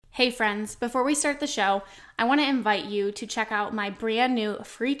Hey friends, before we start the show, I want to invite you to check out my brand new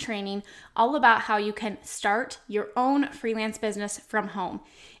free training all about how you can start your own freelance business from home.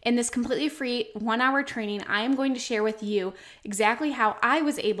 In this completely free 1-hour training, I am going to share with you exactly how I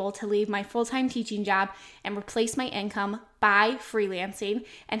was able to leave my full-time teaching job and replace my income by freelancing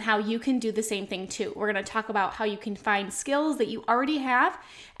and how you can do the same thing too. We're going to talk about how you can find skills that you already have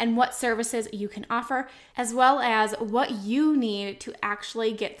and what services you can offer, as well as what you need to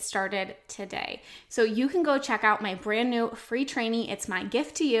actually get started today. So you can go check out my brand new free training. It's my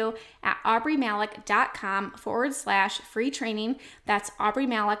gift to you at aubreemalick.com/free training. That's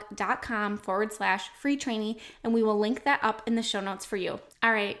aubreemalick.com/free training. And we will link that up in the show notes for you.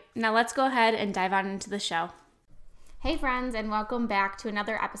 All right, now let's go ahead and dive on into the show. Hey friends, and welcome back to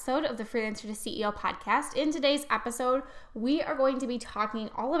another episode of the Freelancer to CEO podcast. In today's episode, we are going to be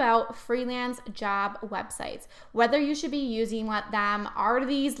talking all about freelance job websites. Whether you should be using them, are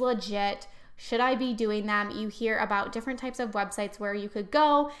these legit? Should I be doing them? You hear about different types of websites where you could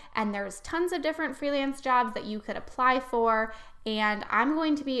go, and there's tons of different freelance jobs that you could apply for. And I'm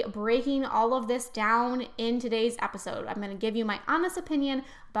going to be breaking all of this down in today's episode. I'm going to give you my honest opinion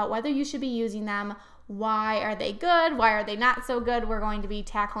about whether you should be using them. Why are they good? Why are they not so good? We're going to be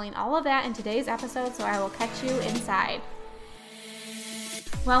tackling all of that in today's episode, so I will catch you inside.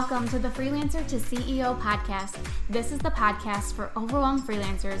 Welcome to the Freelancer to CEO podcast. This is the podcast for overwhelmed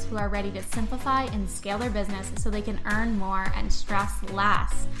freelancers who are ready to simplify and scale their business so they can earn more and stress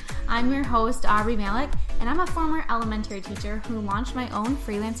less. I'm your host, Aubrey Malick, and I'm a former elementary teacher who launched my own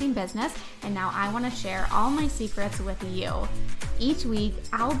freelancing business, and now I want to share all my secrets with you. Each week,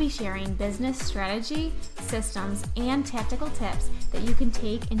 I'll be sharing business strategy, systems, and tactical tips that you can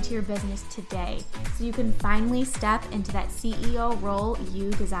take into your business today so you can finally step into that CEO role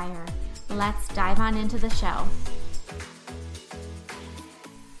you desire. Let's dive on into the show.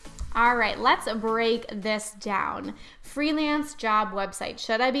 All right, let's break this down. Freelance job website.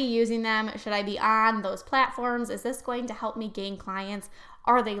 Should I be using them? Should I be on those platforms? Is this going to help me gain clients?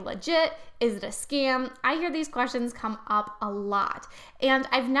 Are they legit? Is it a scam? I hear these questions come up a lot. And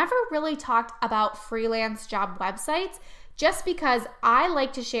I've never really talked about freelance job websites just because I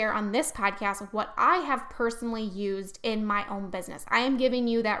like to share on this podcast what I have personally used in my own business. I am giving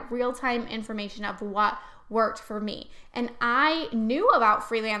you that real-time information of what worked for me. And I knew about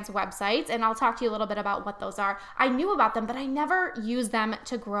freelance websites, and I'll talk to you a little bit about what those are. I knew about them, but I never used them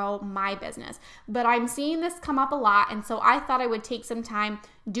to grow my business. But I'm seeing this come up a lot, and so I thought I would take some time,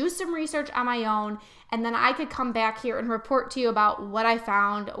 do some research on my own, and then I could come back here and report to you about what I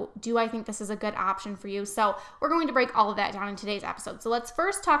found. Do I think this is a good option for you? So we're going to break all of that down in today's episode. So let's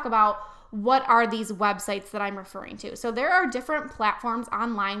first talk about what are these websites that I'm referring to. So there are different platforms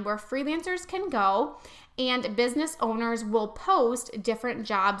online where freelancers can go and business owners will post different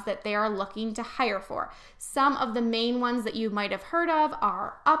jobs that they are looking to hire for. Some of the main ones that you might have heard of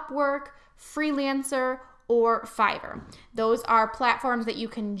are Upwork, Freelancer, or Fiverr. Those are platforms that you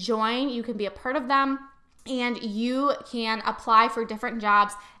can join, you can be a part of them, and you can apply for different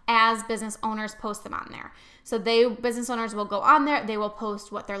jobs as business owners post them on there. So business owners will go on there, they will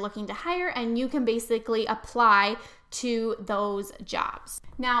post what they're looking to hire, and you can basically apply to those jobs.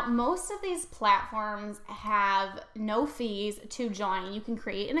 Now, most of these platforms have no fees to join. You can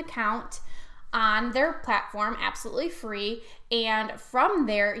create an account on their platform absolutely free, and from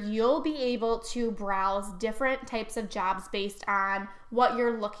there you'll be able to browse different types of jobs based on what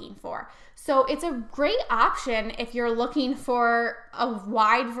you're looking for. So it's a great option if you're looking for a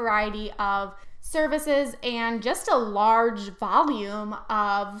wide variety of services and just a large volume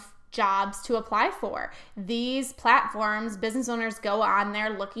of jobs to apply for. These platforms, business owners go on there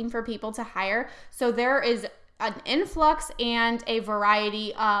looking for people to hire. So there is an influx and a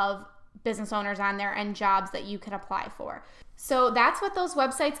variety of business owners on there and jobs that you can apply for. So that's what those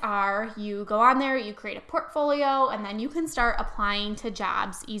websites are. You go on there, you create a portfolio, and then you can start applying to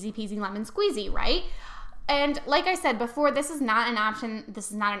jobs. Easy peasy lemon squeezy, right? And like I said before, this is not an option.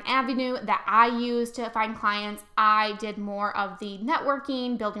 This is not an avenue that I use to find clients. I did more of the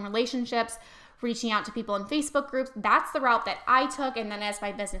networking, building relationships, reaching out to people in Facebook groups. That's the route that I took. And then as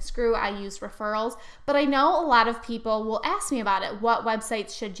my business grew, I used referrals. But I know a lot of people will ask me about it. What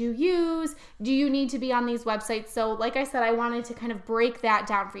websites should you use? Do you need to be on these websites? So like I said, I wanted to kind of break that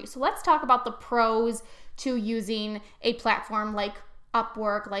down for you. So let's talk about the pros to using a platform like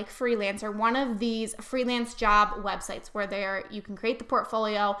Upwork, like Freelance, or one of these freelance job websites where you can create the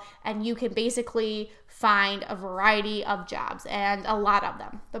portfolio and you can basically find a variety of jobs, and a lot of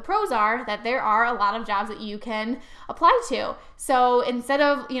them. The pros are that there are a lot of jobs that you can apply to. So instead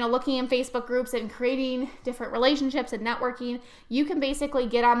of, looking in Facebook groups and creating different relationships and networking, you can basically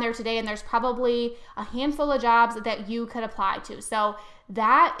get on there today and there's probably a handful of jobs that you could apply to. So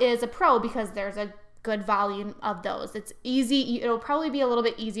that is a pro because there's a good volume of those. It's easy. It'll probably be a little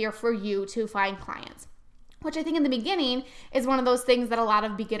bit easier for you to find clients, which I think in the beginning is one of those things that a lot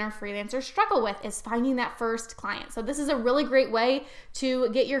of beginner freelancers struggle with, is finding that first client. So this is a really great way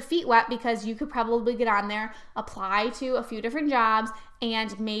to get your feet wet because you could probably get on there, apply to a few different jobs,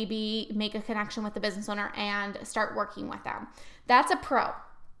 and maybe make a connection with the business owner and start working with them. That's a pro.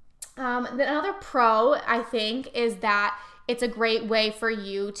 Another pro, I think, is that it's a great way for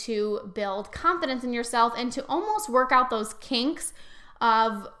you to build confidence in yourself and to almost work out those kinks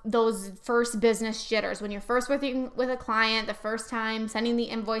of those first business jitters. When you're first working with a client, the first time sending the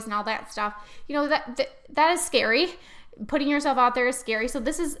invoice and all that stuff, that is scary. Putting yourself out there is scary. So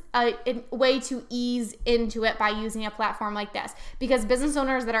this is a way to ease into it by using a platform like this, because business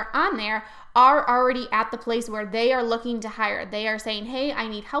owners that are on there are already at the place where they are looking to hire. They are saying, hey, I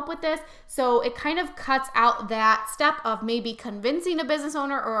need help with this. So it kind of cuts out that step of maybe convincing a business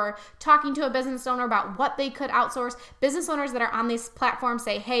owner or talking to a business owner about what they could outsource. Business owners that are on these platforms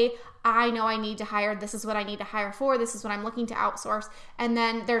say, hey, I know I need to hire. This is what I need to hire for. This is what I'm looking to outsource. And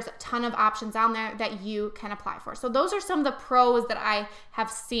then there's a ton of options on there that you can apply for. So those are some of the pros that I have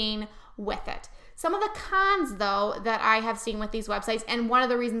seen with it. Some of the cons, though, that I have seen with these websites, and one of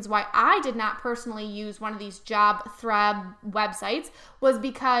the reasons why I did not personally use one of these job thread websites, was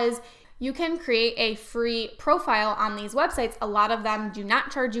because you can create a free profile on these websites. A lot of them do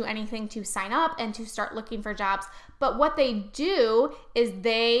not charge you anything to sign up and to start looking for jobs. But what they do is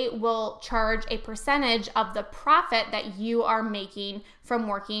they will charge a percentage of the profit that you are making from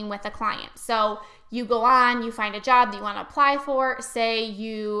working with a client. So you go on, you find a job that you want to apply for. Say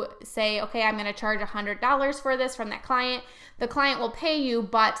you say, okay, I'm going to charge $100 for this from that client. The client will pay you,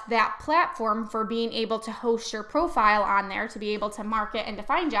 but that platform, for being able to host your profile on there, to be able to market and to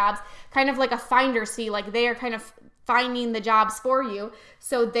find jobs, kind of like a finder's fee, like they are kind of finding the jobs for you,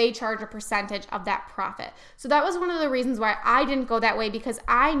 so they charge a percentage of that profit. So that was one of the reasons why I didn't go that way, because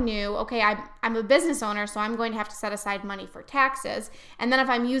I knew, okay, I'm a business owner, so I'm going to have to set aside money for taxes. And then if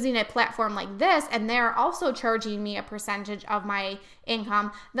I'm using a platform like this and they're also charging me a percentage of my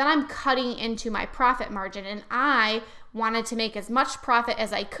income, then I'm cutting into my profit margin, and I wanted to make as much profit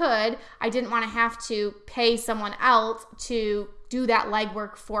as I could. I didn't want to have to pay someone else to do that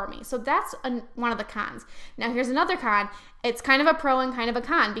legwork for me. So that's one of the cons. Now here's another con. It's kind of a pro and kind of a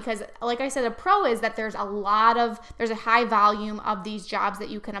con, because like I said, a pro is that there's a high volume of these jobs that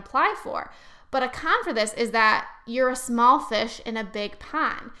you can apply for. But a con for this is that you're a small fish in a big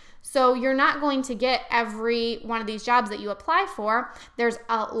pond. So you're not going to get every one of these jobs that you apply for. There's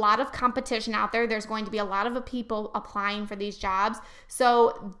a lot of competition out there. There's going to be a lot of people applying for these jobs.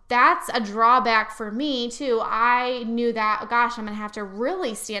 So that's a drawback for me too. I knew that, gosh, I'm going to have to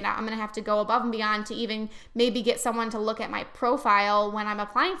really stand out. I'm going to have to go above and beyond to even maybe get someone to look at my profile when I'm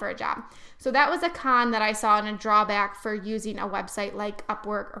applying for a job. So that was a con that I saw, and a drawback for using a website like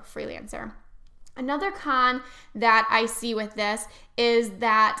Upwork or Freelancer. Another con that I see with this is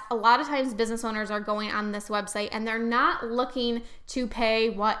that a lot of times business owners are going on this website and they're not looking to pay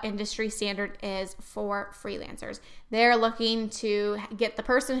what industry standard is for freelancers. They're looking to get the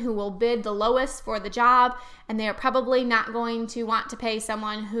person who will bid the lowest for the job, and they're probably not going to want to pay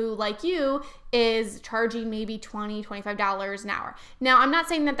someone who, like you, is charging maybe $20, $25 an hour. Now, I'm not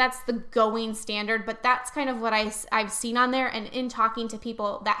saying that that's the going standard, but that's kind of what I've seen on there. And in talking to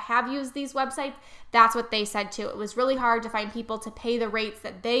people that have used these websites, that's what they said too. It was really hard to find people to pay the rates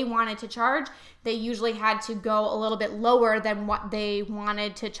that they wanted to charge. They usually had to go a little bit lower than what they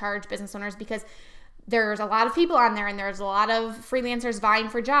wanted to charge business owners, because there's a lot of people on there and there's a lot of freelancers vying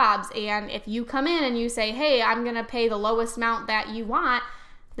for jobs. And if you come in and you say, hey, I'm going to pay the lowest amount that you want,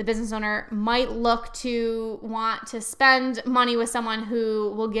 the business owner might look to want to spend money with someone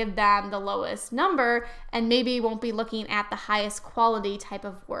who will give them the lowest number and maybe won't be looking at the highest quality type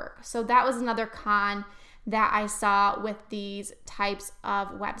of work. So that was another con that I saw with these types of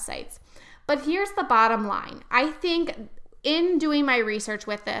websites. But here's the bottom line. I think in doing my research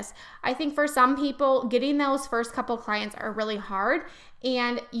with this, I think for some people, getting those first couple clients are really hard,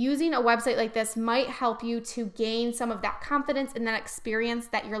 and using a website like this might help you to gain some of that confidence and that experience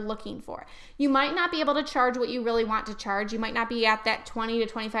that you're looking for. You might not be able to charge what you really want to charge. You might not be at that $20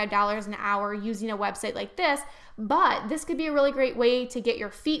 to $25 an hour using a website like this, but this could be a really great way to get your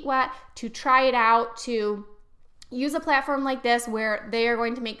feet wet, to try it out, to use a platform like this where they are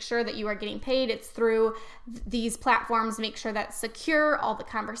going to make sure that you are getting paid. It's through these platforms, make sure that's secure, all the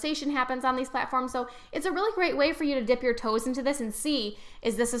conversation happens on these platforms. So it's a really great way for you to dip your toes into this and see,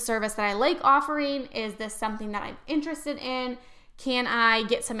 is this a service that I like offering? Is this something that I'm interested in? Can I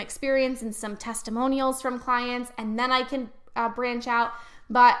get some experience and some testimonials from clients? And then I can branch out.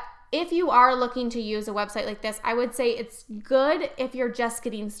 But if you are looking to use a website like this, I would say it's good if you're just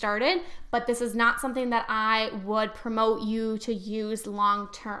getting started, but this is not something that I would promote you to use long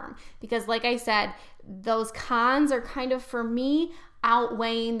term, because like I said, those cons are kind of, for me,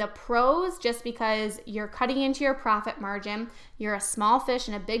 outweighing the pros, just because you're cutting into your profit margin. You're a small fish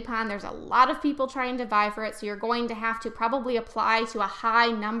in a big pond. There's a lot of people trying to vie for it, so you're going to have to probably apply to a high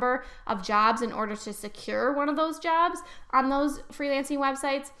number of jobs in order to secure one of those jobs on those freelancing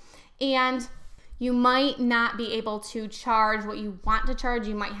websites. And you might not be able to charge what you want to charge.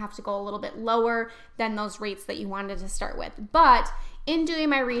 You might have to go a little bit lower than those rates that you wanted to start with. But in doing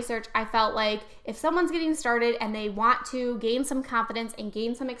my research, I felt like if someone's getting started and they want to gain some confidence and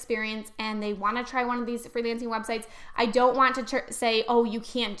gain some experience and they want to try one of these freelancing websites, I don't want to say, oh, you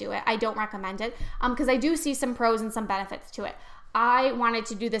can't do it. I don't recommend it, because I do see some pros and some benefits to it. I wanted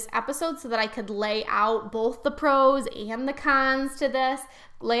to do this episode so that I could lay out both the pros and the cons to this,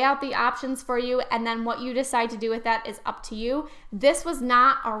 lay out the options for you, and then what you decide to do with that is up to you. This was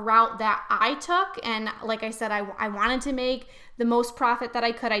not a route that I took, and like I said, I wanted to make the most profit that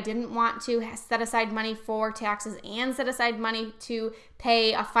I could. I didn't want to set aside money for taxes and set aside money to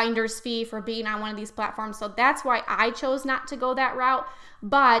pay a finder's fee for being on one of these platforms, so that's why I chose not to go that route.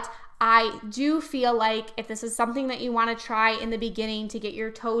 But I do feel like if this is something that you want to try in the beginning to get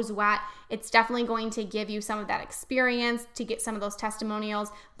your toes wet, it's definitely going to give you some of that experience to get some of those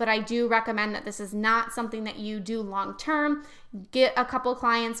testimonials. But I do recommend that this is not something that you do long term. Get a couple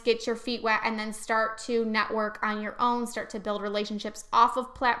clients, get your feet wet, and then start to network on your own, start to build relationships off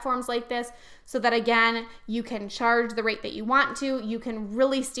of platforms like this, so that again, you can charge the rate that you want to. You can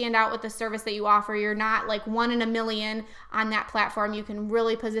really stand out with the service that you offer. You're not like one in a million on that platform. You can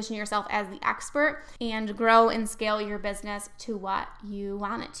really position yourself as the expert and grow and scale your business to what you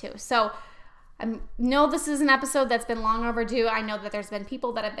want it to. So I know this is an episode that's been long overdue. I know that there's been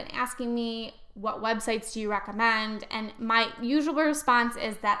people that have been asking me, what websites do you recommend? And my usual response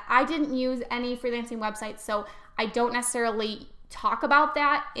is that I didn't use any freelancing websites, so I don't necessarily talk about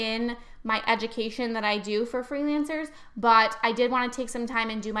that in my education that I do for freelancers, but I did want to take some time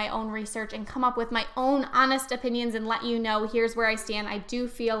and do my own research and come up with my own honest opinions and let you know, here's where I stand. I do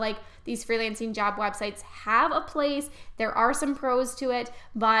feel like these freelancing job websites have a place. There are some pros to it,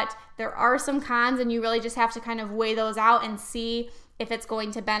 but there are some cons, and you really just have to kind of weigh those out and see if it's going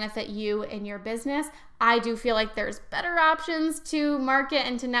to benefit you in your business. I do feel like there's better options to market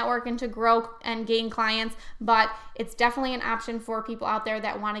and to network and to grow and gain clients, but it's definitely an option for people out there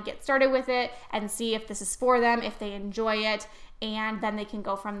that want to get started with it and see if this is for them, if they enjoy it, and then they can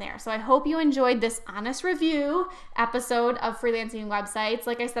go from there. So I hope you enjoyed this honest review episode of freelancing websites.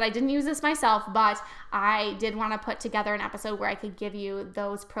 Like I said, I didn't use this myself, but I did want to put together an episode where I could give you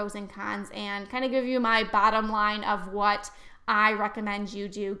those pros and cons and kind of give you my bottom line of what I recommend you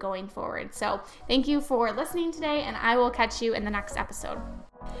do going forward. So thank you for listening today, and I will catch you in the next episode.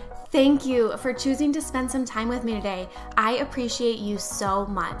 Thank you for choosing to spend some time with me today. I appreciate you so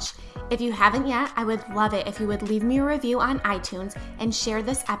much. If you haven't yet, I would love it if you would leave me a review on iTunes and share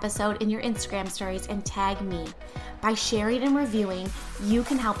this episode in your Instagram stories and tag me. By sharing and reviewing, you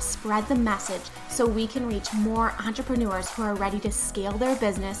can help spread the message so we can reach more entrepreneurs who are ready to scale their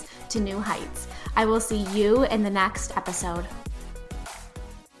business to new heights. I will see you in the next episode.